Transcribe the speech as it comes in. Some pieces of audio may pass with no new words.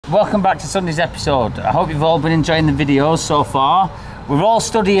welcome back to Sunday's episode. I hope you've all been enjoying the videos so far. We've all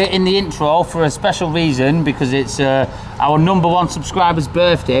stood here in the intro for a special reason, because it's our #1 subscriber's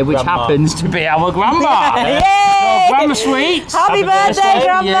birthday, which happens to be our grandma. Yay! So, Grandma Sweets. Happy birthday,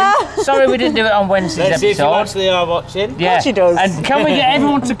 Grandma! Yeah. Sorry we didn't do it on Wednesday's Let's see if you episode. actually are watching. Yeah. She does. And can we get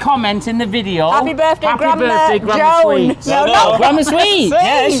everyone to comment in the video? Happy birthday, Happy birthday, Grandma Joan. Sweets. No. Grandma Sweets.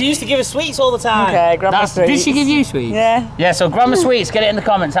 Yeah, she used to give us sweets all the time. Okay, Grandma Sweets. Did she give you sweets? Yeah. Yeah, so Grandma Sweets, get it in the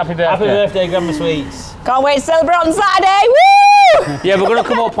comments. Happy birthday. Happy birthday, Grandma Sweets. Can't wait to celebrate on Saturday. Woo! Yeah, we're going to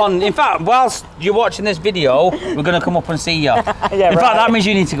come up on... In fact, whilst you're watching this video, we're going to come up and see you. In fact, that means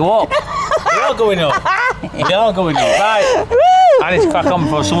you need to go up. We're all going up. We're all going up. Right. I need to crack on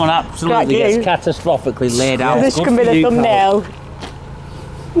before someone absolutely gets catastrophically laid out. This can be the thumbnail.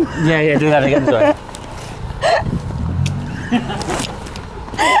 Yeah, do that again. Sorry.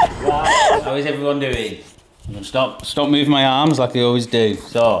 How is everyone doing? I'm going to stop moving my arms like I always do.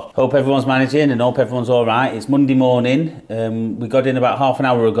 So, hope everyone's managing and hope everyone's all right. It's Monday morning. We got in about half an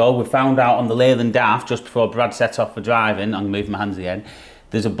hour ago. We found out on the Leyland Daft, just before Brad set off for driving, I'm moving my hands again,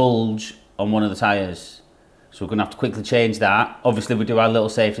 there's a bulge on one of the tyres. So we're going to have to quickly change that. Obviously, we do our little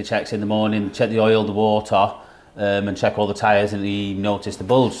safety checks in the morning, check the oil, the water, and check all the tyres, and we notice the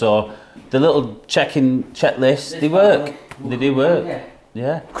bulge. So the little checklist, they work. They do work.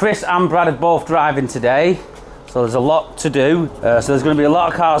 Yeah. Chris and Brad are both driving today, so there's a lot to do. So there's going to be a lot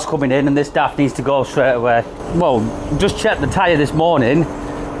of cars coming in, and this daft needs to go straight away. Well, just checked the tyre this morning.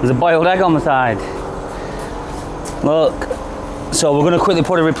 There's a boiled egg on the side. Look. So we're going to quickly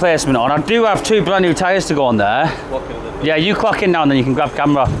put a replacement on. I do have 2 brand new tyres to go on there. Yeah, you clock in now and then you can grab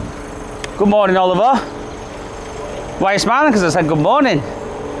camera. Good morning, Oliver. Why are you smiling? Because I said good morning.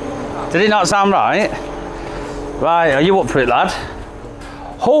 Did it not sound right? Right, are you up for it, lad?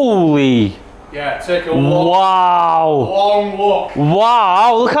 Holy! Yeah, take a walk. Wow! Long walk.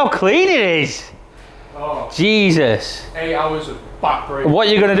 Wow! Look how clean it is. Oh. Jesus! 8 hours of back break. What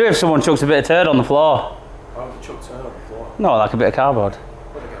are you going to do if someone chucks a bit of turd on the floor? I've chucked turd on the floor. No, like a bit of cardboard.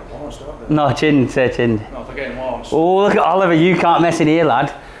 But they're getting launched, aren't they? No, chin. Say chin. No, they're getting launched. Oh, look at Oliver. You can't mess in here,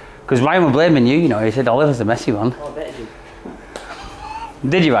 lad. Because Ryan was blaming you. You know, he said Oliver's the messy one. Oh, I bet you.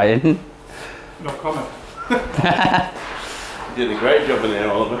 Did you, Ryan? No comment. You did a great job in there,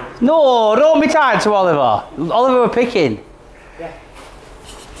 Oliver. No, don't be tied to Oliver. Oliver were picking. Yeah.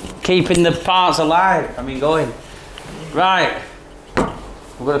 Keeping the parts alive. I mean, going. Right.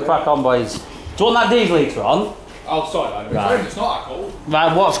 We're going to crack on, boys. Do you want that diesel heater on? Oh, sorry, man. Right. It's not that cold.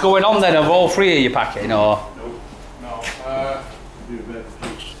 Right, what's going on then? Of all 3 of you packing, or? No.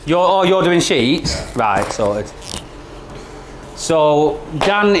 You're doing sheets? Yeah. Right, sorted. So,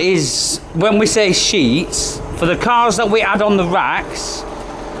 Dan is, when we say sheets, for the cars that we add on the racks,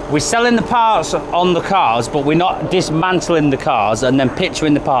 we're selling the parts on the cars, but we're not dismantling the cars and then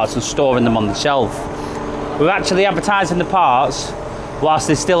picturing the parts and storing them on the shelf. We're actually advertising the parts whilst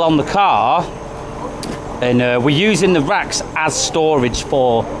they're still on the car, and we're using the racks as storage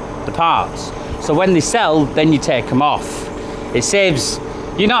for the parts. So when they sell, then you take them off. It saves,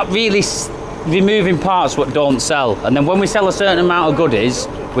 you're not really removing parts what don't sell, and then when we sell a certain amount of goodies,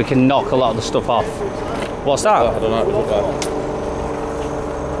 we can knock a lot of the stuff off. What's that? I don't know.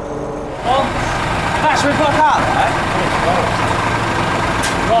 Oh, that's we put a car there?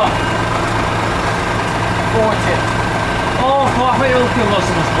 What? 40. Oh, I thought you were looking at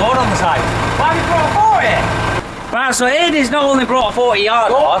someone's road on the side. Why have you brought a 40? Right, so Aiden's not only brought a 40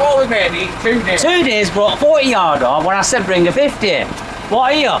 yard on. What was maybe 2 days? 2 days brought a 40 yard on when I said bring a 50.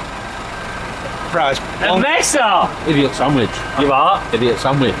 What are you? Price. A messer! Idiot sandwich. You are? Idiot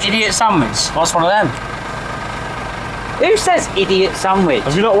sandwich. Idiot sandwich. What's one of them? Who says idiot sandwich?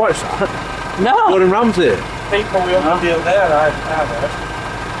 Have you not watched that? No. Gordon Ramsay. People will be up there,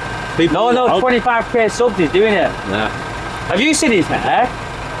 People No, 25k subs he's doing it. Nah. Have you seen his hair?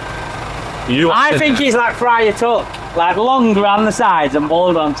 I think he's like Friar Tuck. Like long around the sides and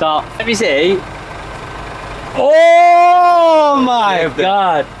bald on top. Let me see. Oh my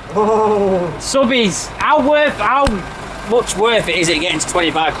god. Oh. Subbies. How much worth it is it getting to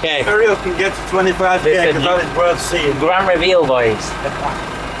 25k? Hurry up and get to 25k because that is worth seeing. Grand reveal, boys.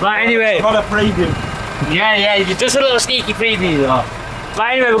 Right, anyway. Not a preview. Yeah, just a little sneaky preview though.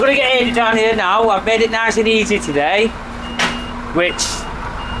 Right, anyway, we're going to get Aidan down here now. I've made it nice and easy today, which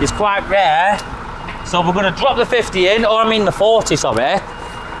is quite rare. So we're going to drop the 50 in, or I mean the 40, sorry,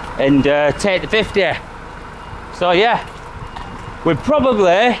 and take the 50. So yeah, we're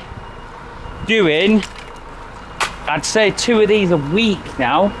probably doing, I'd say 2 of these a week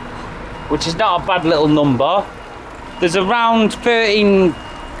now, which is not a bad little number. There's around 13,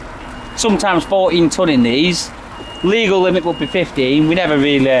 sometimes 14 ton in these. legal limit would be 15. We never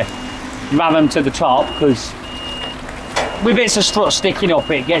really ran them to the top because with bits of strut sticking up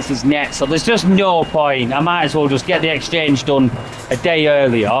it gets its net, so there's just no point. I might as well just get the exchange done a day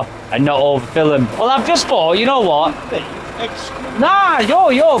earlier and not overfill them. Well, I've just thought, you know what? Nah,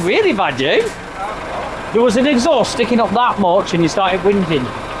 you're really bad, you. There was an exhaust sticking up that much and you started whinging.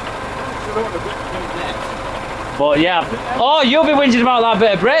 But yeah. Oh, you'll be whinging about that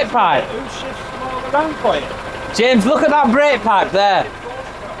bit of brake pipe. James, look at that brake pipe there.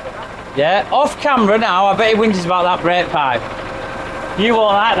 Yeah, off camera now, I bet he whinges about that brake pipe. You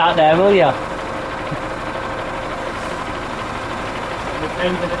won't like that there, will you?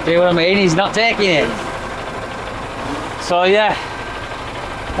 See what I mean? He's not taking it. So yeah.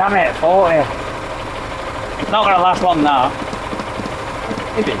 Damn it, 40. Not gonna last long now.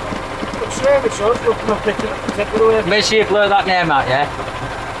 Maybe. Make sure you blur that name out, yeah?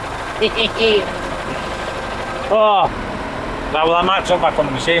 Oh. Well, I might jump back on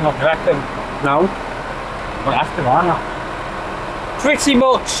the machine, what do you reckon? No. But after that. Pretty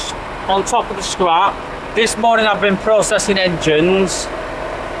much on top of the scrap. This morning I've been processing engines.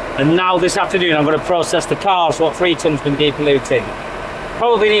 And now this afternoon I'm going to process the cars, what 3 ton's been depolluting.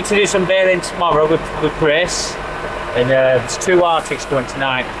 Probably need to do some baling tomorrow with Chris. And there's 2 Arctics going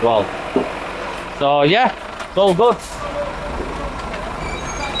tonight as well. So yeah, it's all good.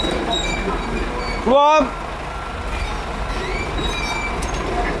 Come on!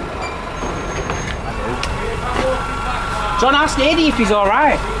 John asked Eddie if he's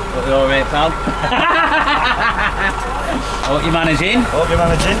alright. Hope you're alright, pal. Hope you're managing. Hope you're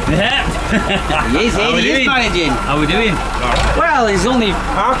managing. Yeah. He is managing. How we doing? Well, he's only...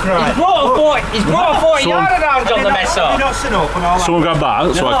 Arkwright. He's brought a 40 yarder down John the Messer. You're not sitting up and all that. Someone grab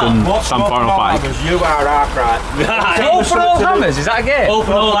that so I can stand far enough back. You are Arkwright. Open all hammers, is that a game?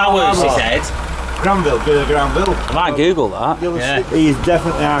 Open all hours, he said. Granville, Granville. I might Google that. Yeah. He's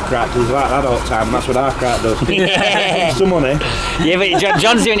definitely Arkwright. He's like that all the time. That's what Arkwright does. Some money. Yeah, but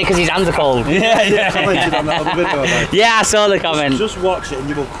John's doing it because his hands are cold. Yeah. Commented on that other video, like, Yeah, I saw the comment. just watch it and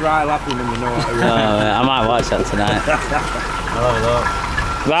you will cry laughing when you know what you're I might watch that tonight. I'll have a look.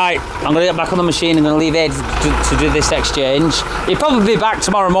 Right, I'm going to get back on the machine and going to leave Ed to do this exchange. He'll probably be back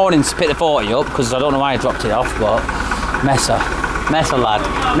tomorrow morning to pick the 40 up because I don't know why he dropped it off, but Messer lad.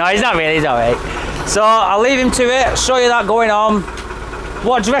 No, he's not really, he's alright. So I'll leave him to it, show you that going on.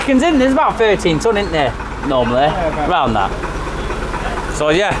 What do you reckon's in? There's about 13 tonne, isn't there? Normally, around that. So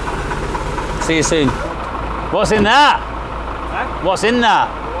yeah, see you soon. What's in that? What's in that?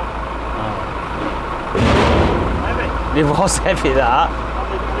 Oh. It was heavy, that.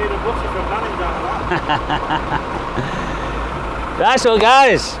 Right, so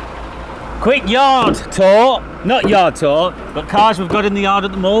guys, quick yard tour. Not yard tour, but cars we've got in the yard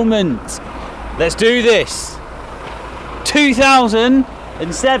at the moment. Let's do this.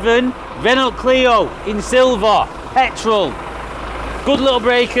 2007 Renault Clio in silver, petrol. Good little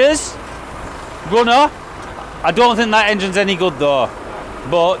breakers. Runner. I don't think that engine's any good though.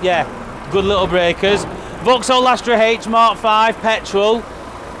 But yeah, good little breakers. Vauxhall Astra H Mark 5 petrol.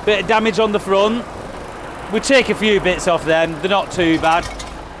 Bit of damage on the front. We take a few bits off them, they're not too bad.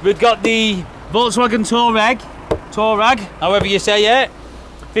 We've got the Volkswagen Touareg, however you say it.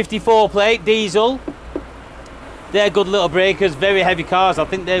 54 plate, diesel. They're good little breakers, very heavy cars. I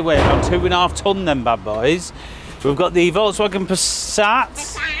think they weigh around 2.5 tonne, them bad boys. We've got the Volkswagen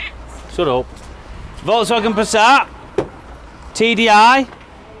Passat. Shut up. Volkswagen Passat. TDI.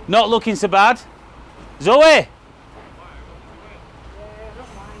 Not looking so bad. Zoe!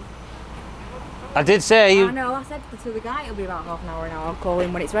 I did say... I know, I said to the guy it'll be about half an hour now. I'll call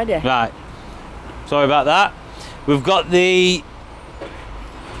him when it's ready. Right. Sorry about that. We've got the...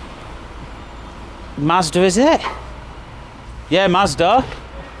 Mazda, is it? Yeah, Mazda.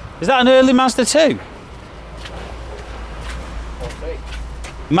 Is that an early Mazda 2?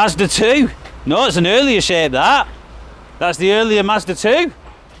 Mazda 2? No, it's an earlier shape, that. That's the earlier Mazda 2.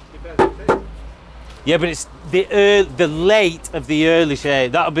 Yeah, but it's the late of the early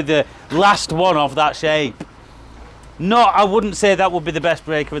shape. That'll be the last one of that shape. No, I wouldn't say that would be the best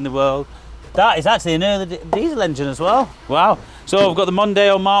breaker in the world. That is actually an early diesel engine as well. Wow. So I've got the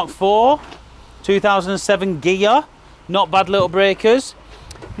Mondeo Mark 4, 2007 gear. Not bad little breakers.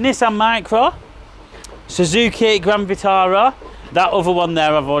 Nissan Micra, Suzuki 8 Grand Vitara. That other one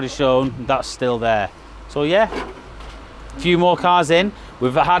there I've already shown. That's still there. So yeah, a few more cars in.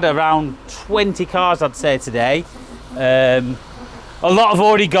 We've had around 20 cars, I'd say, today. A lot have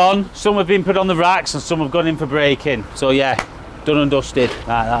already gone. Some have been put on the racks and some have gone in for breaking. So yeah, done and dusted.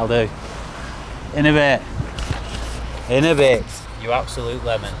 Right, that'll do. In a bit. In a bit. You absolute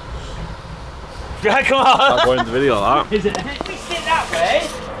lemon. Right, come I'll on. go in the video like that. Is it? We sit that way.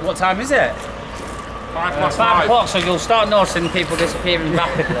 What time is it? 5 o'clock, so you'll start noticing people disappearing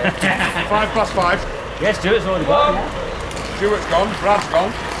rapidly. 5 Yes, Stuart's already gone. Stuart's gone, Brad's gone.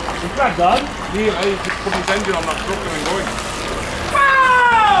 Is Brad gone? Neil, he's just put his engine on that truck and then going.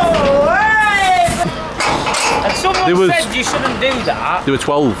 And someone said you shouldn't do that. There were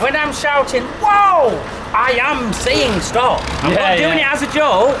 12. When I'm shouting, whoa, I am saying stop. I'm not doing it as a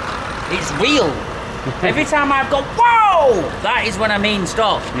joke, it's real. Every time I've gone, whoa, that is when I mean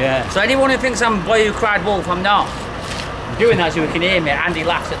stop. Yeah. So anyone who thinks I'm Boy Who Cried Wolf, I'm not. I'm doing that so we can hear me and he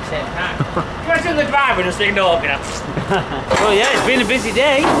laughs at the same time. Imagine the driver just ignoring us. Well, yeah, it's been a busy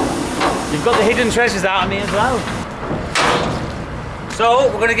day. You've got the hidden treasures out of me as well. So,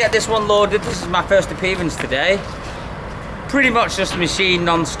 we're going to get this one loaded. This is my first appearance today. Pretty much just machine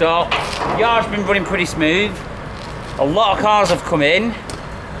non-stop. Yard's been running pretty smooth. A lot of cars have come in.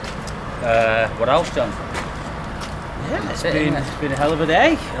 What else, John? Yeah, it's been a hell of a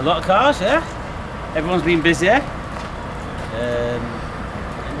day. A lot of cars, yeah. Everyone's been busy. And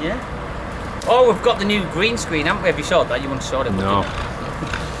yeah. Oh, we've got the new green screen, haven't we? Have you showed that? You want to show it? No.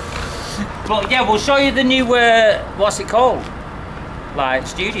 But yeah, we'll show you the new, what's it called? Like,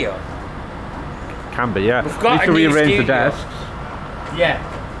 studio. Can be, yeah. We've got Need to a new rearrange the studio. desks. Yeah.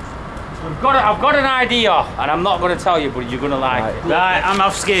 I've got an idea, and I'm not going to tell you, but you're going to like it. Right, I'm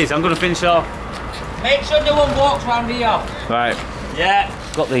off skis. I'm going to finish off. Make sure no one walks around here. Right. Yeah.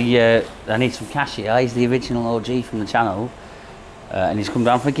 Got the, I need some cash here. He's the original OG from the channel. And he's come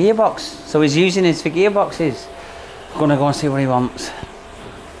down for a gearbox. So he's using his for gearboxes. Gonna go and see what he wants.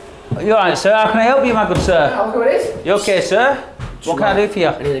 You alright, sir? How can I help you, my good sir? How good it is? You okay, sir? What can I do for you?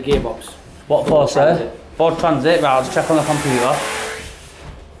 I need a gearbox. What for, sir? Ford Transit. Right, I'll just check on the computer.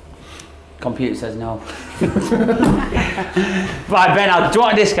 Computer says no. Right, Ben, do you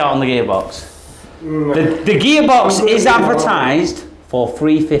want a discount on the gearbox? The gearbox is advertised for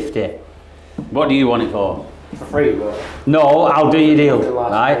 $350. What do you want it for? For free, but... No, I'll do your deal,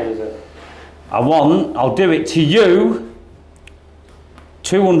 right? I'll do it to you,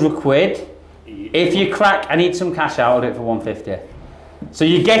 200 quid. If you crack, I need some cash out, I'll do it for 150. So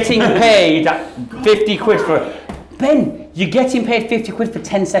you're getting paid 50 quid for... Ben, you're getting paid 50 quid for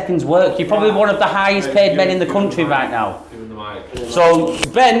 10 seconds work. You're probably one of the highest paid men in the country right now. So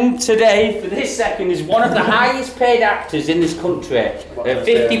Ben, today, for this second, is one of the highest paid actors in this country. At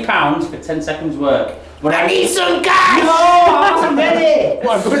 £50 for 10 seconds work. But I need some cash! No, I'm ready!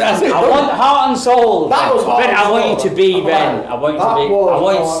 I want heart and soul. That was heart Ben, and I want you soul. to be Ben. I want you to be. I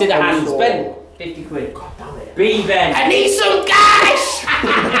want you to see the heart and hands. soul. Ben, 50 quid. Be Ben. I need some cash!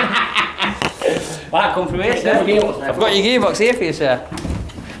 Right, come through here, sir. I've got your gearbox here for you, sir.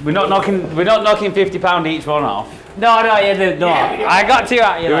 We're not knocking £50 each one off. No, I got two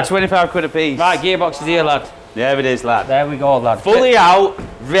out of you. They were 25 quid a piece. Right, gearbox is here, lad. There it is, lad. There we go, lad. Fully out,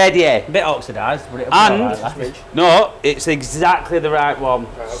 ready. A bit oxidised, but it'll be all right, no, it's exactly the right one.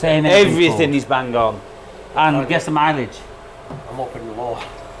 Same everything is bang on. And guess the mileage? I'm up in the law.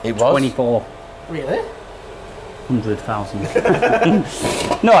 It was 24. Really? 100,000.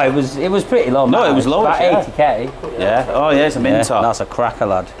 No, it was pretty low. No, it was low. About 80k. Yeah. Oh yeah, it's a mint top. That's a cracker,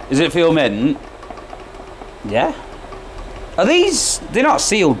 lad. Does it feel mint? Yeah. Are these? They're not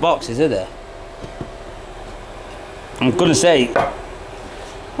sealed boxes, are they? I'm gonna say.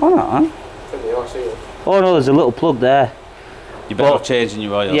 Why not? Huh? I think they are sealed. Oh no, there's a little plug there. You better off changing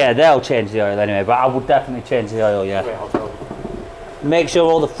your oil. Yeah, they'll change the oil anyway, but I would definitely change the oil. Yeah. Wait, I'll tell you. Make sure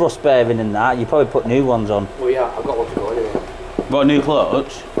all the thrust bearing in that. You probably put new ones on. Well, yeah, I've got one to go anyway. What, a new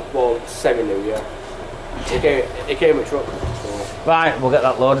clutch? Well, semi-new, yeah. It came with truck. So. Right, we'll get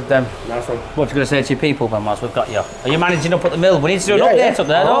that loaded then. Nice one. What are you going to say to your people then whilst we've got you? Are you managing up at the mill? We need to do an update up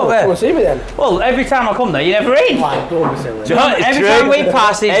there, don't we? Come and see me then. Well, every time I come there, you're never in. Like, don't be silly. Every time we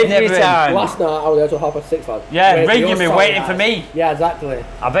pass it, you're never in. Last night I was there till 6:30, lad. Yeah, ringing me, waiting for me. Yeah, exactly.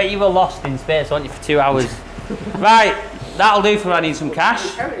 I bet you were lost in space, weren't you, for 2 hours? Right, that'll do for I need some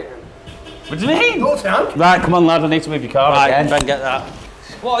cash. What do you mean? Right, come on lad, I need to move your car again. Ben, get that.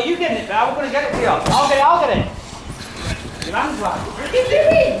 What, are you getting it, Ben? I'm going to get it for you. I'll get it. Your hands, lad. What are you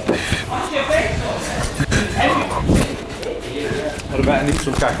doing? What's your face What about I need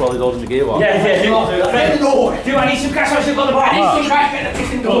some cash while he's holding the gearbox? Yeah. Do I need some cash? I should go to the bar. I need some cash. Get the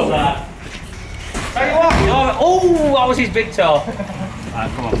kissing doors there. Tell you what. Oh, that was his big toe.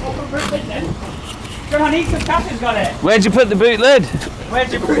 Alright, come on. John, I need some cash. Has got it. Where'd you put the boot lid?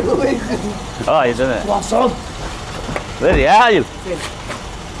 Where'd you put it? Oh, you done it. Come on, son. Where are you?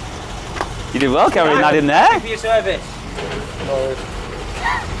 You did well carrying that in there. For your service.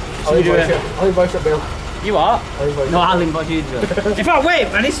 I'll invoice your bill. You are? I'll invoice No, I'll invoice you to it. In fact, wait,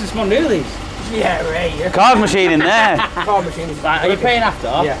 I need some small noodles. Yeah, right. Card machine in there. Car machine is. Right, are you paying after?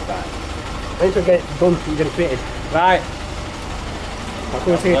 Yeah. I need to get it done and get it fitted. Right. I'll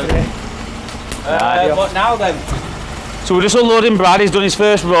come and see you today. What now then? So we're just unloading Brad. He's done his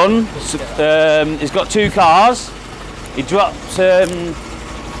first run. He's got 2 cars. He dropped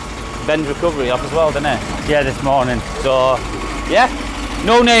Ben's recovery off as well, didn't he? Yeah, this morning. So, yeah,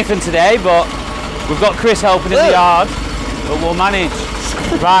 no Nathan today, but we've got Chris helping in the yard, but we'll manage.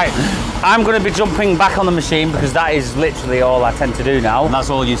 Right, I'm going to be jumping back on the machine because that is literally all I tend to do now. And that's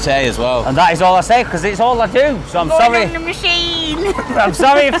all you say as well. And that is all I say because it's all I do. So I'm sorry. On the machine. I'm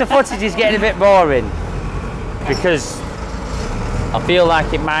sorry if the footage is getting a bit boring because I feel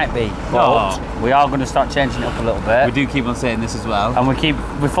like it might be. But we are going to start changing it up a little bit. We do keep on saying this as well. And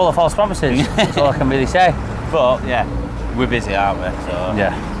we're full of false promises. That's all I can really say. But yeah, we're busy, aren't we? So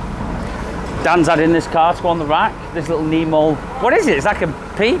Yeah. Dan's had in this car to go on the rack. This little Nemo. What is it? It's like a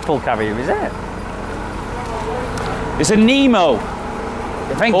people carrier, is it? it's a Nemo.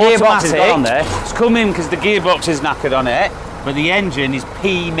 I think gearbox is on there. It's come in because the gearbox is knackered on it, but the engine is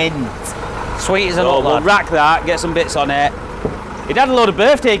pea mint. Sweet as a So nut, we'll lad. rack that, get some bits on it. It had a load of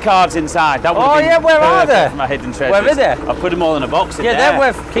birthday cards inside. That would have Oh, been yeah, where are perfect they? for my hidden treasures. Where are they? I put them all in a box in Yeah, there. they're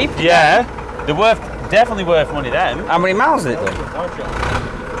worth keeping. Yeah, they're worth, definitely worth money then. How many miles is it done?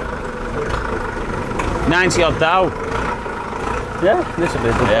 90 odd thou. Yeah, this will be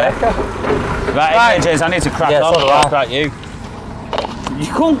a good Yeah. breaker. Right, James, I need to crack Yeah, on. so do I'll I. crack you. You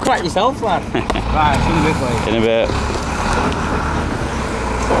couldn't crack yourself, lad. Right, see you in a bit, please. In a bit.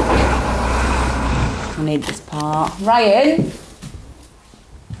 I need this part. Ryan,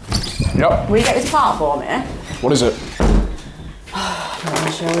 Yep. will you get this part for me? What is it? Let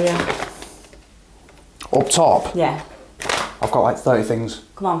me show you. Up top. Yeah. I've got like 30 things.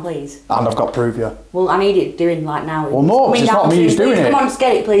 Come on, please. And I've got proof you. Well, I need it doing like now. Well, no, coming it's not down me to- who's doing please, it. Come on, just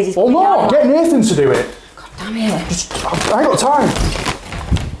get it, please. It's Well, coming no, down. get Nathan to do it. Damn it. I ain't got time.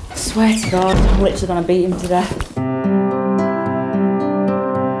 I swear to God, I'm literally going to beat him to death.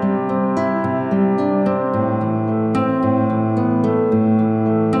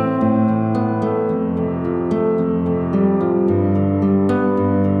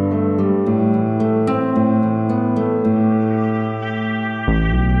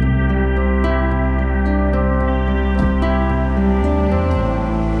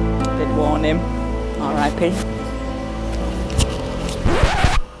 Did warn him. R.I.P.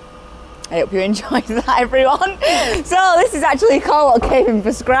 I hope you enjoyed that, everyone. So this is actually a call that came in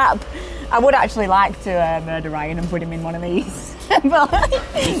for scrap. I would actually like to murder Ryan and put him in one of these. But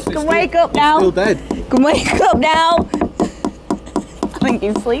can wake up now. Still dead. Can wake up now. I think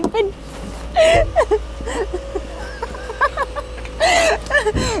he's sleeping.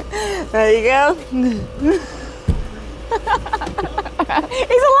 There you go.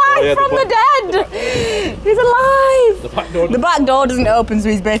 He's alive from the dead. He's alive. The back door The back door doesn't open, so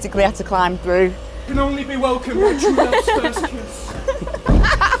he's basically had to climb through. can only be welcome by true love's first kiss.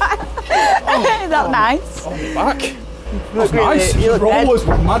 Is that nice? On the back. Look That's nice. You look dead. Rollers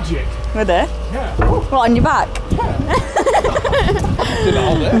with magic. Were there? Yeah. What, on your back? Did it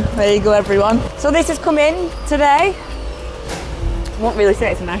all there. There you go, everyone. So this has come in today. I won't really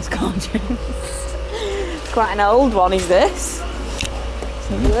say it's a nice car, James. It's quite an old one, is this? Let's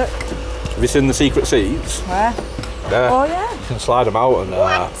have a look. Have you seen the secret seats? Where? There. Oh, yeah. You can slide them out and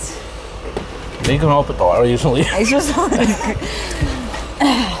What? you can open the door easily. It's just like...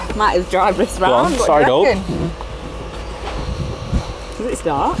 Might as drive this Go on, round. What side do you up. reckon? Does it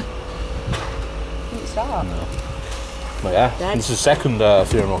start? Does it start? But yeah, Dead. this is the second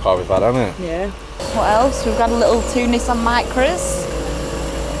funeral car we've had, hasn't it? Yeah. What else? We've got a little 2 Nissan Micras.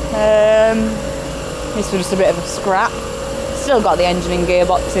 This was just a bit of a scrap. Still got the engine and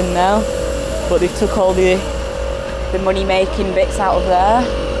gearbox in there, but they took all the money making bits out of there.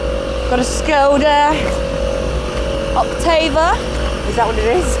 Got a Skoda Octavia. Is that what it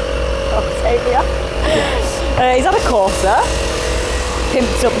is? Octavia. He's had a Corsa.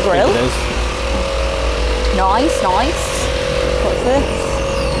 Pimped up grill. It is. Nice, nice. What's this?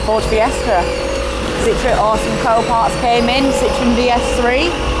 Ford Fiesta. Citroen Awesome Co-Parts came in. Citroen DS3.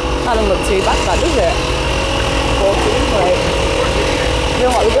 That doesn't look too bad, that does it? 14 plate. You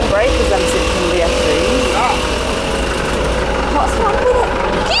know what, they're good breakers, them Citroen DS3s. What's wrong with it?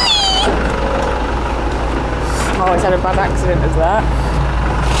 Oh, it's had a bad accident as that.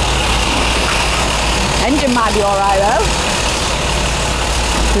 Engine might be alright though.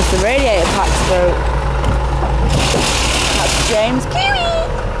 Just the radiator pack's broke. That's James. Kiwi!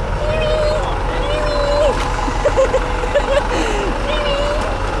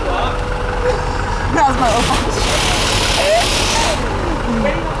 That was my little patch.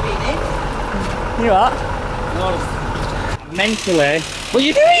 You what? Mentally. What are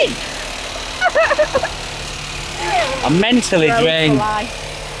you doing? I'm mentally drained.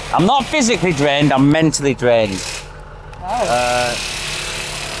 I'm not physically drained, I'm mentally drained. Oh.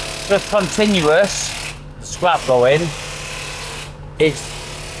 Just continuous scrap going. It's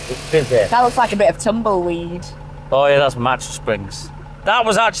busy. That looks like a bit of tumbleweed. Oh yeah, that's mattress springs. That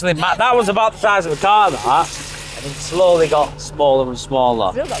was actually, that was about the size of a car, that. And it slowly got smaller and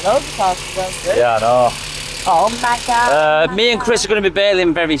smaller. Still got loads of cars to go through. Yeah, I know. Oh my god. Me and Chris are going to be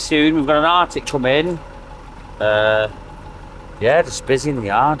bailing very soon. We've got an Arctic come in. Yeah, just busy in the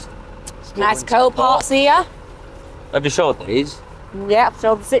yard. Nice co-parts here. Have you showed these? Yeah, I've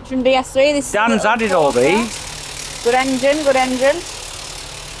showed the Citroen DS3. This is Dan's the added all these. Good engine, good engine.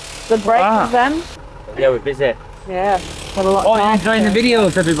 Good brakes Ah. with them. Yeah, we're busy. Yeah. Got a lot Oh, of you're enjoying the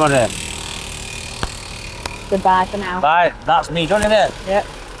videos, everybody? Goodbye for now. Bye, that's me done it. Yep.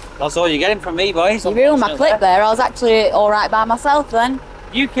 That's all you're getting from me, boys. You ruined my clip there. I was actually alright by myself then.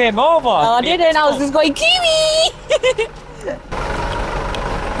 You came over. Oh, I didn't. I was just going Kiwi!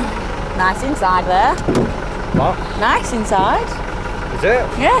 Nice inside there. What? Nice inside. Is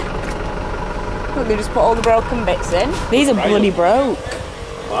it? Yeah. Look, they just put all the broken bits in. These are bloody broke.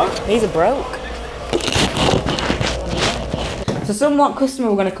 What? These are broke. So some customer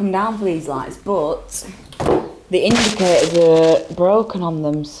were going to come down for these lights, but the indicators are broken on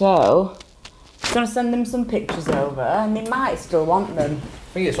them, so I'm going to send them some pictures over and they might still want them.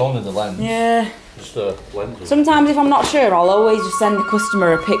 I think it's only the lens. Yeah. Just the lens. Sometimes if I'm not sure, I'll always just send the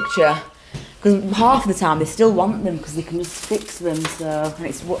customer a picture. Because half the time they still want them because they can just fix them, so, and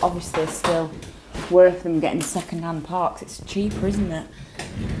it's obviously still worth them getting second-hand parts. It's cheaper, isn't it?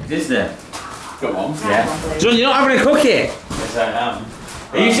 Is there? Come on. Yeah. John, you're not having a cookie? Yes, I am.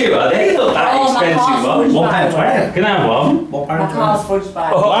 Are you two? Are they not that Oh, my expensive car's one? fudged, by the way. Can I have one? My car's fudged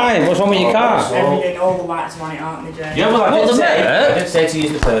by Why? What's wrong with your car? everything, all the lights on it, aren't they, Jay? Yeah, well, I What, did the say. Merc? I did say to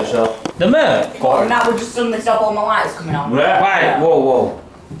use the third shot. The Merc? Oh, and that would just suddenly stop all my lights coming on. Right, whoa, whoa.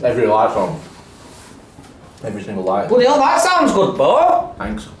 Every light's on. Every single light. Bloody hell, that sounds good, Bo.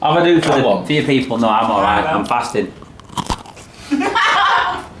 Thanks. Have I do for, Have one. for your people? No, I'm alright. I'm fasting.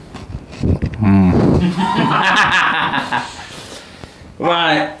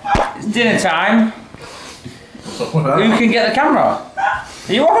 Right, it's dinner time. Who can get the camera?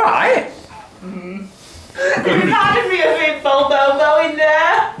 Are you alright? Reminded me of it, Bobo in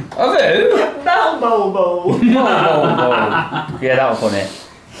there. Of who? Bobo. Yeah, that was funny.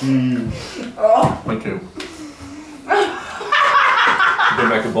 Thank you. You did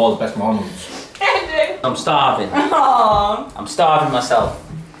make a ball's best moments. I'm starving. Aww. I'm starving myself.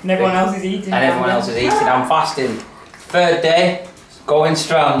 And everyone else is eating. And everyone else is eating. I'm fasting. Third day, going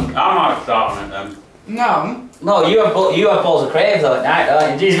strong. I might have started it then. No. No, you have balls of craves though at night,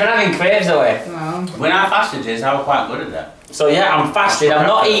 don't you? He's been having craves away. No. When I fasted, James, I was quite good at that. So yeah, I'm fasting. I'm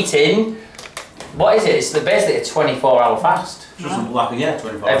not eating. What is it? It's basically a 24-hour fast. Just like a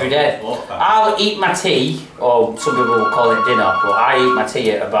 24 Every day. hours. I'll eat my tea, or some people will call it dinner, but I eat my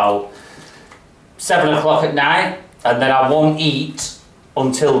tea at about 7 o'clock at night, and then I won't eat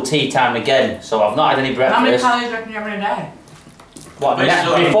until tea time again. So I've not had any breakfast. How many calories do you reckon you have in a day? What, But it's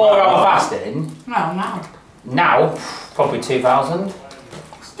still before having I'm quite a fasting? No, now. Now, probably 2,000.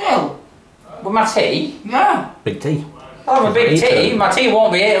 Still. With my tea, Yeah. Big tea. I'll have a big tea. Eaten. My tea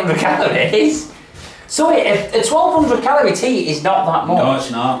won't be 800 calories. So a 1,200 calorie tea is not that much. No, it's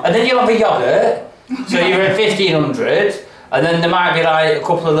not. And then you'll have a yoghurt, so you're at 1,500, and then there might be like a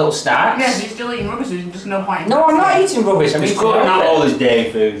couple of little snacks. Yeah, so you're still eating rubbish, so there's just no point. No, I'm not eating rubbish. I'm He's eating cutting out all yogurt. his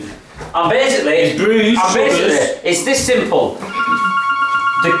day food. I'm basically, It's bruised, it's this simple.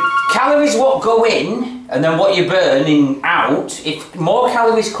 The calories what go in, and then what you're burning out, if more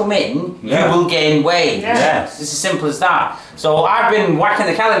calories come in, Yeah. you will gain weight. Yeah. Yes. It's as simple as that. So I've been whacking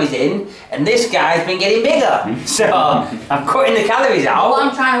the calories in, and this guy's been getting bigger. So I'm cutting the calories What out.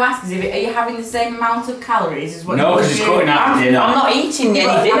 I'm trying to ask is, are you having the same amount of calories as what No, you because he's cutting out I'm, the dinner. I'm not eating any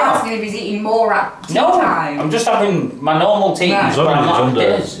I'm dinner. asking if he's eating more at tea No, time. I'm just having my normal tea, Right. As but long I'm as not it's having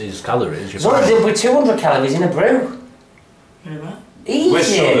under dinners. his calories, you're So fine. there'll be 200 calories in a brew. Easy. With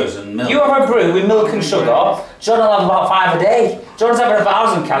sugars and milk. You have a brew with milk and sugar. John will have about 5 a day. John's having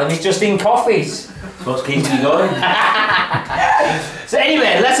 1,000 calories just in coffees. What's keeping you going? So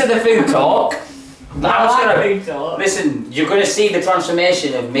anyway, let's have the food talk. I'm just gonna, food talk. listen, you're going to see the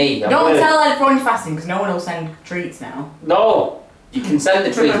transformation of me. Don't tell everyone you're fasting because no one will send treats now. No, you can send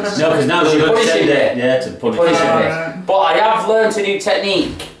the treats. No, because now You're you're punishing punishing me. it. Yeah, to punish Punishing it. me. But I have learnt a new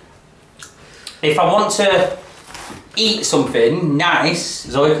technique. If I want to eat something nice,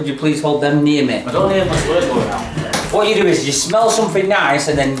 Zoe, could you please hold them near me? I don't hear much work going on. What you do is you smell something nice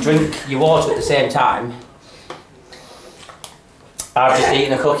and then drink your water at the same time. I've just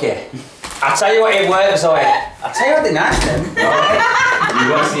eaten a cookie. I tell you what, it works, Zoe. I tell you what, they're nice then. You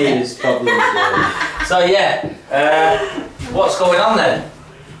got serious problems. So yeah, what's going on then?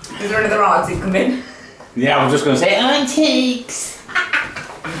 Is there another auntie coming? Yeah, I was just going to say antiques.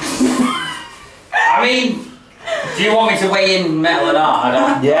 I mean, do you want me to weigh in metal and art? I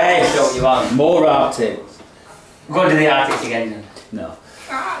don't. Yes. What you want? More Arctics. Go to the Arctics again then. No.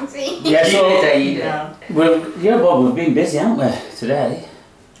 Auntie. Yeah, so No. well, we've been busy, haven't we, today?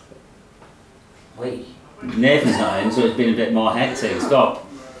 Wait. Nathan's not in, so it's been a bit more hectic. Stop.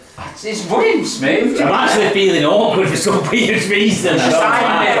 It's running smooth. I'm actually feeling awkward for some weird reason. It's just in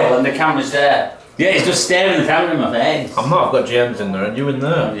the middle and the camera's there. Yeah, it's just staring the camera in my face. I'm not, I've got James in there and you in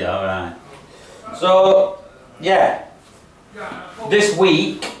there. Yeah, alright. So, yeah. This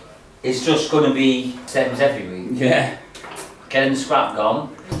week is just going to be same as every week. Yeah. Getting the scrap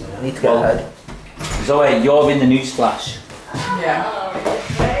gone. I need to get ahead. Zoe, you're in the newsflash. Yeah.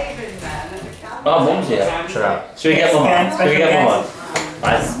 Oh, Mum's here. Shut up. Should we get one on? Should we get one on?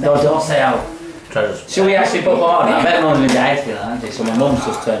 Right. No, don't say out. Treasures. Should we actually put one on? I bet Mum's been dieting, aren't they? So my mum's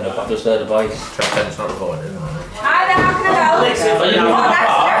just turned up, I've just heard a voice. It's not recorded, isn't it? Hi there, how can I help? Listen, but you know what?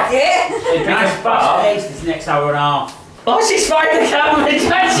 Nice fast pace this next hour and a half. Oh, she's fighting the camera! She's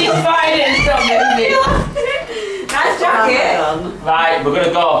fighting it! Stop moving! Nice jacket. Right, we're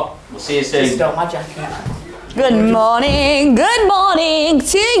gonna go. We'll see you soon. Stole my jacket. Good morning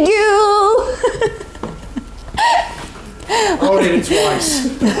to you. Already did it twice.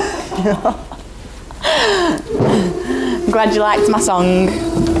 I'm glad you liked my song.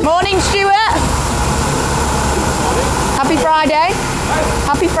 Morning, Stuart. Happy Friday.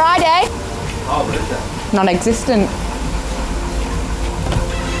 Happy Friday. Non-existent.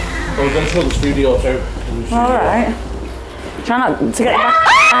 Well, we're going to fill the studio too. All right. Try not to get back.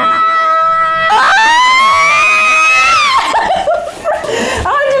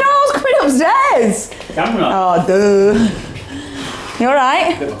 How did you know I was coming upstairs? Camera. Oh, duh. You all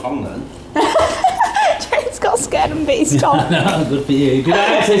right? Bit of a con then. James got scared and bit his tongue. No, good for you. Did I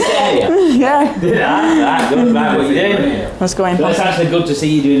actually say you? Yeah. Did I? Right, good. Right, what you doing? Let's go in. Well, it's actually good to see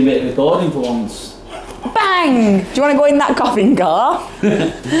you doing a bit of recording for once. Bang! Do you want to go in that coffin car?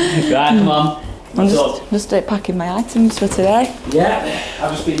 Right, come on. I'm What's up? just packing my items for today. Yeah,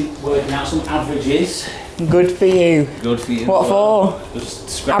 I've just been working out some averages. Good for you. Good for you. What for? Just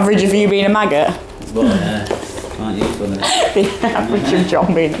scrap Average of you being a maggot? But, aren't you funny? The average of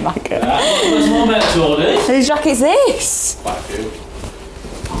John being a maggot. There's more merch orders. Whose jacket's this? Quite a few.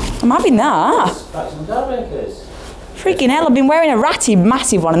 I'm having that. Baxenden Carbakers. Freaking hell, I've been wearing a ratty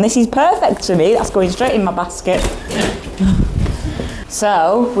massive one and this is perfect for me. That's going straight in my basket.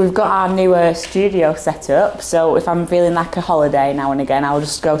 So, we've got our new studio set up. So, if I'm feeling like a holiday now and again, I'll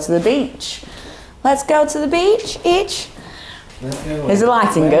just go to the beach. Let's go to the beach, each. Is the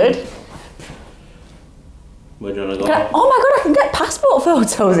lighting good? Where do you want to go? Oh my god, I can get passport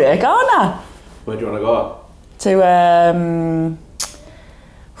photos here, can't I? Where do you want to go?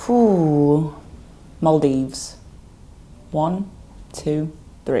 To, Maldives. 1, 2,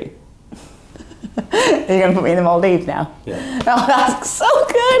 3. Are you going to put me in the Maldives now? Yeah. Oh, that's so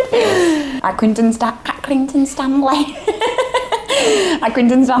good. At Quinton Stanley. At Quinton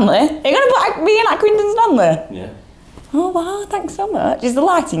Stanley. Are you going to put me in at Quinton Stanley? Yeah. Oh wow, thanks so much. Is the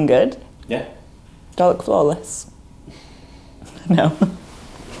lighting good? Yeah. Do I look flawless? No.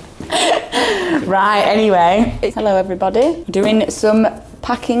 Right, anyway. Hello everybody. Doing some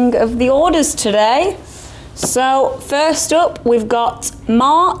packing of the orders today. So, first up, we've got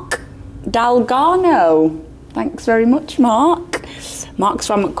Mark Dalgarno. Thanks very much, Mark. Mark's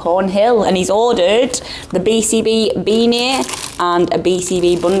from Cornhill and he's ordered the BCB beanie and a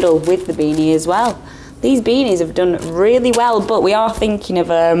BCB bundle with the beanie as well. These beanies have done really well, but we are thinking of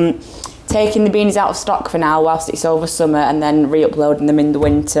taking the beanies out of stock for now whilst it's over summer and then re-uploading them in the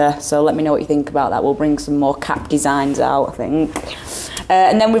winter. So let me know what you think about that. We'll bring some more cap designs out, I think.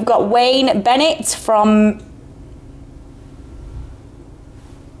 And then we've got Wayne Bennett from...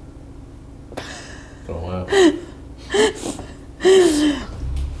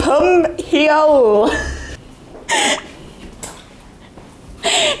 Pumhiol.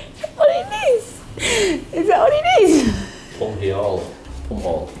 What it is? Is that what it is? Pumhiol.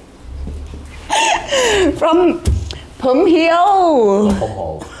 Pumhole. From Pumhiol.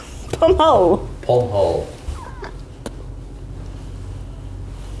 Pumhole. Pumhole. Pumhole.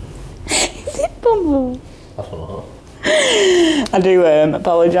 Is it Pumhole? I don't know. I do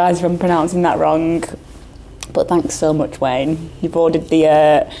apologise if I'm pronouncing that wrong, but thanks so much, Wayne. You've ordered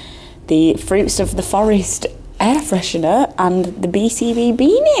the fruits of the forest air freshener and the BCB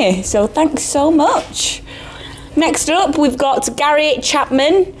beanie. So thanks so much. Next up, we've got Gary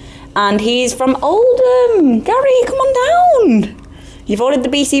Chapman, and he's from Oldham. Gary, come on down. You've ordered the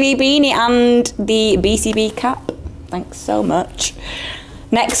BCB beanie and the BCB cap. Thanks so much.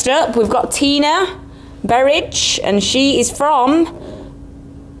 Next up, we've got Tina Berridge, and she is from...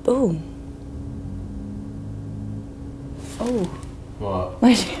 Oh. What?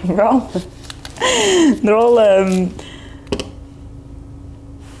 Where's she from? They're all,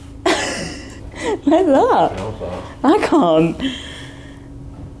 Where's that? I can't.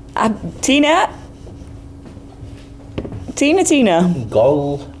 Tina? Tina.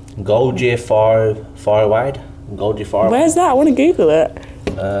 Gold J far wide. Gold J far. Where's that? I want to Google it.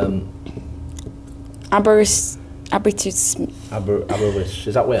 Aberystwyth.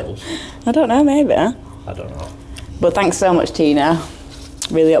 Is that Wales? I don't know, maybe. I don't know. But thanks so much, Tina.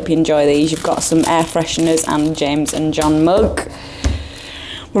 Really hope you enjoy these. You've got some air fresheners and James and John mug.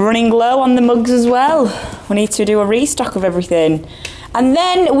 We're running low on the mugs as well. We need to do a restock of everything. And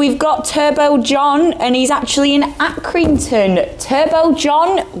then we've got Turbo John, and he's actually in Accrington. Turbo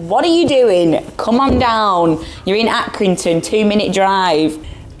John, what are you doing? Come on down. You're in Accrington, 2-minute drive.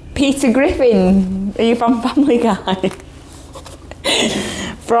 Peter Griffin, are you from Family Guy?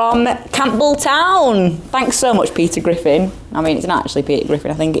 From Campbell Town. Thanks so much, Peter Griffin. I mean, it's not actually Peter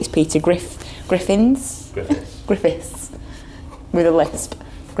Griffin. I think it's Peter Griffiths. With a lisp.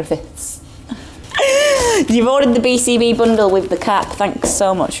 Griffiths. You've ordered the BCB bundle with the cap. Thanks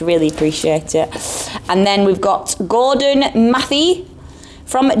so much. Really appreciate it. And then we've got Gordon Matthey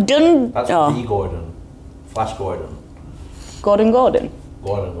from Dun... That's the Gordon. Flash Gordon. Gordon.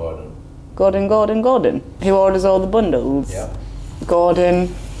 Gordon. Who orders all the bundles? Yeah.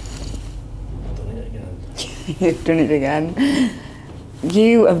 Gordon. I've done it again. You've done it again.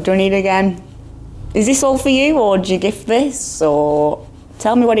 You have done it again. Is this all for you, or do you gift this, or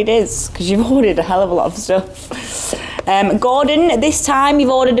tell me what it is, because you've ordered a hell of a lot of stuff. Gordon, this time you've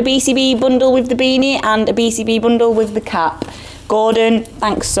ordered a BCB bundle with the beanie and a BCB bundle with the cap. Gordon,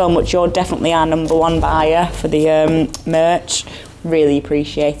 thanks so much. You're definitely our #1 buyer for the merch. Really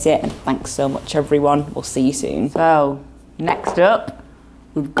appreciate it, and thanks so much, everyone. We'll see you soon. So, next up,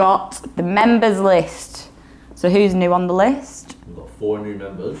 we've got the members list. So who's new on the list? We've got 4 new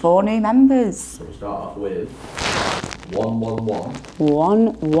members. 4 new members. So we'll start off with 111.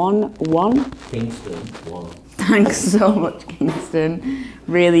 111. Kingston 1. Thanks so much, Kingston.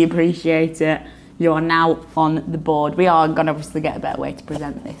 Really appreciate it. You are now on the board. We are going to obviously get a better way to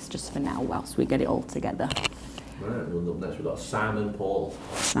present this just for now whilst we get it all together. Right, well, up next we've got Simon Paul.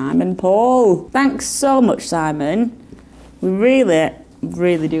 Simon Paul. Thanks so much, Simon. We really,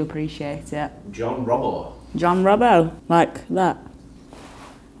 really do appreciate it. John Robbo. John Robbo, like that.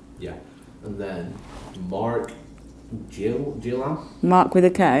 Yeah. And then Mark Gillam. Mark with a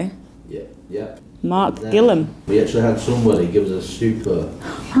K. Yeah. Mark Then Gillam. We actually had somebody give us a super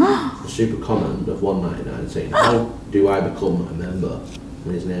comment of $1.99 saying, how do I become a member?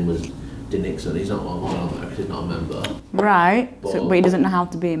 And his name was Nixon. He's not on there because he's not a member. Right, but he doesn't know how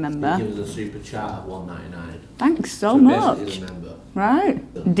to be a member. He gives us a super chat of $1.99. Thanks so much. He's a member.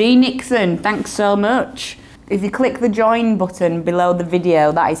 Right. D Nixon, thanks so much. If you click the join button below the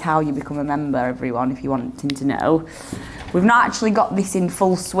video, that is how you become a member, everyone, if you're wanting to know. We've not actually got this in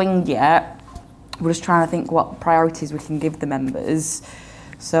full swing yet. We're just trying to think what priorities we can give the members.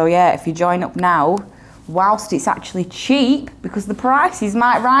 So yeah, if you join up now, whilst it's actually cheap, because the prices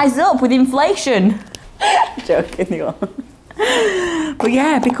might rise up with inflation. Joking, you are. But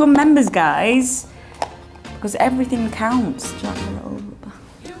yeah, become members, guys, because everything counts.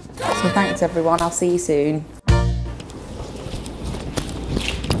 So thanks, everyone. I'll see you soon.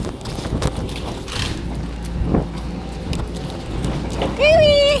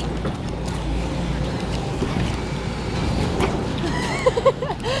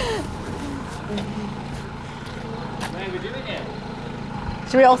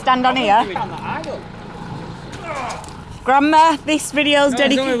 Should we all stand on here? Grandma, this video's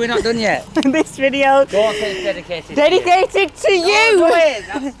dedicated. We're not done yet. This video dedicated to you.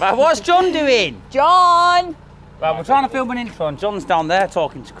 Right, what's John doing? John. Right, we're trying to film an intro and John's down there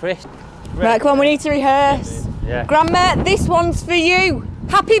talking to Chris. Right, come on, we need to rehearse. Yeah. Grandma, this one's for you.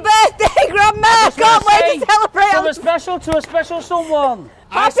 Happy birthday, Grandma! Can't wait to celebrate. To a special someone.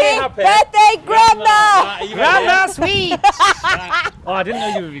 Happy birthday, Grandma! Grandma sweet. Oh, I didn't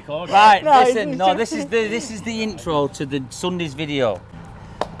know you were recording. Right, No, listen. No, this is the intro to the Sunday's video.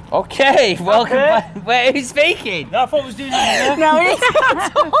 Okay, welcome back. Wait, who's speaking? No, I thought I was doing that. No, we need to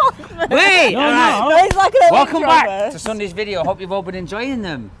talk. Wait, all right. No, it's like an Welcome intro back verse. to Sunday's video. Hope you've all been enjoying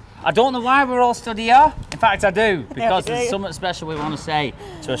them. I don't know why we're all stood here. In fact, I do, because Yeah, there's something special we want to say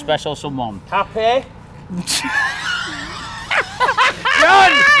to a special someone. Happy?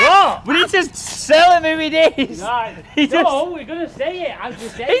 John! What? We need to sell him who it is. Right. No, we're going to say it. I'll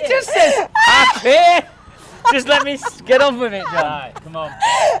just say He just says happy. Just let me get on with it, John. Right, come on.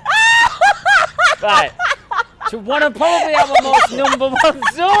 Right. To one of probably our most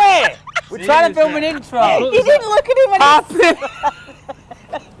 #1 Zoe. We're trying to film an intro. You didn't look at him when Happy.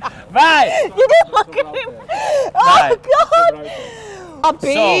 Right. you didn't look at him. Right. Oh God.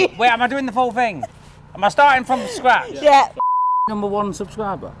 Happy. So, wait, am I doing the full thing? Am I starting from scratch? Yeah. #1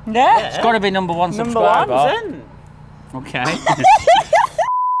 subscriber. Yeah. It's got to be #1 Number subscriber. 1. Okay. I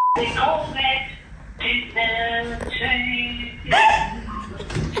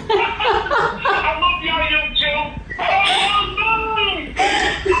love your YouTube. Oh no!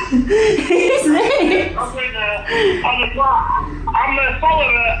 His name. I'm a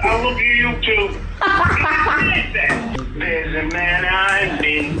follower. I love your YouTube. There's a man I've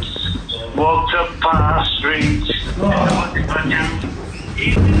been walked up our street.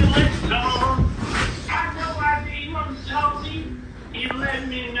 He's in the list song. I know what he once told me. He let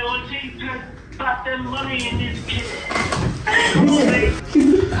me know he could put the money in his kid.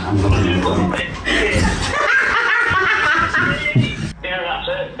 Yeah, that's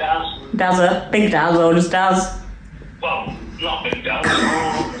it, Daz. Dazza. Big Daz or just Daz? Well, not big Daz,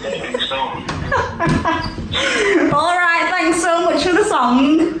 big song. Alright, thanks so much for the song.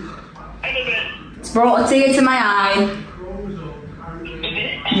 In a bit. It's brought a tear to my eye.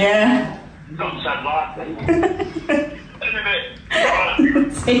 Yeah. Don't sound like in a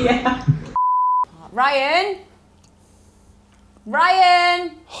bit. See ya. Ryan?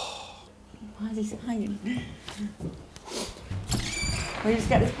 Ryan? Why is he hanging? Will you just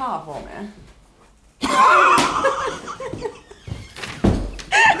get this part for me?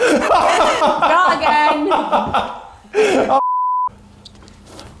 Go again.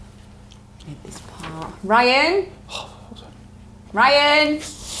 Get this part. Ryan? Ryan?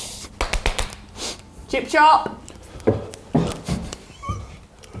 Chip chop.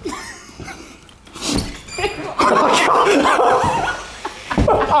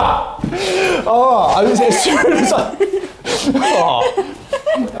 Oh, I was as soon as I.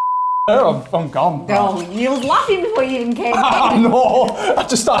 Oh, I'm gone. No, you was laughing before you even came I in. know. I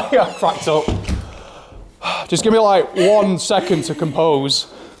just started getting cracked up. Just give me like 1 second to compose.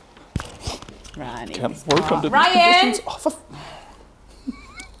 Right, I need Can't this work part. under these Ryan! conditions. Oh,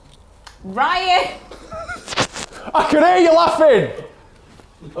 Ryan! I can hear you laughing.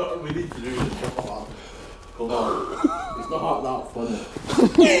 What we need to do is jump on. Come on. It's not that funny.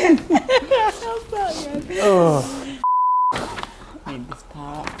 Need this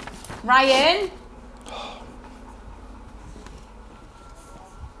part. Ryan!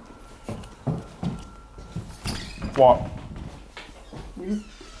 What?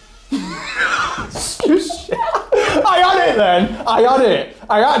 I had it then. I had it.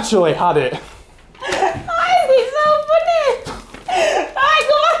 I actually had it. Why is it so funny? Alright,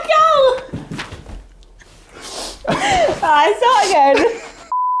 go on, go! Alright, start again.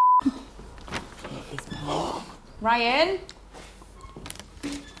 Ryan?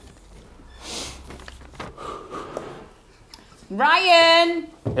 Ryan!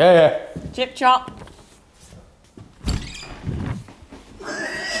 Yeah. Chip chop.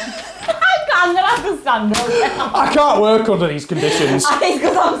 I'm gonna have to stand up now. I can't work under these conditions. I think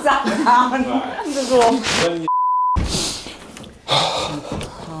because I'm sat down. Just go on.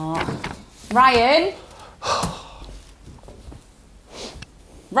 Ryan?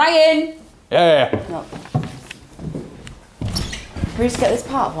 Ryan? Yeah. No. Can we just get this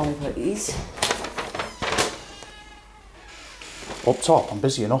part for me, please? Up top, I'm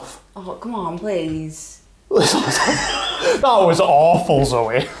busy enough. Oh, come on, please. That was awful,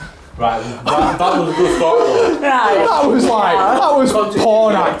 Zoe. Right, that was a good start though. Right. That was like, that was Continue.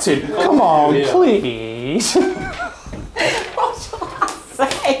 porn acting. Come on, Yeah. please. What shall I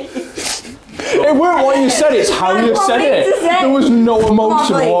say? It weren't what you said, it's how you said it. There was no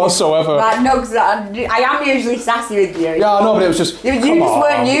emotion please. whatsoever. Right, no, because I am usually sassy with you. Yeah, I know, but it was just. You come just on,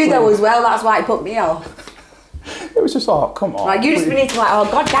 weren't you though please. as well, that's why it put me off. It was just like, come on. Like, you just please. need to like, oh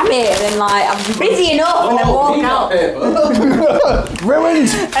god damn it, and then like, I'm busy enough, and then walk out. Ruined.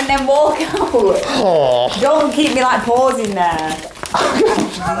 And then walk out. Oh. Don't keep me like pausing there.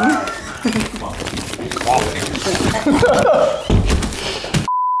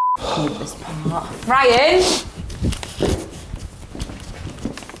 Keep this part. Ryan?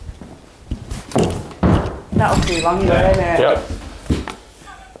 That'll be longer, isn't it? Yep.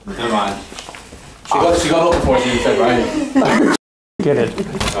 Never mind. She got up before she said right. kidding.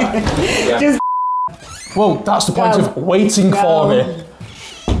 Just Well, that's the point Go. of waiting for me.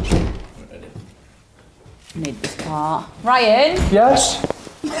 need this part. Ryan? Yes?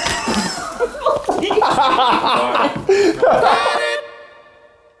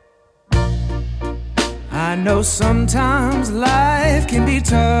 I know sometimes life can be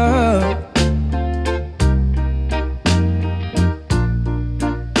tough,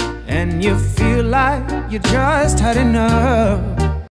 and you feel like you just had enough.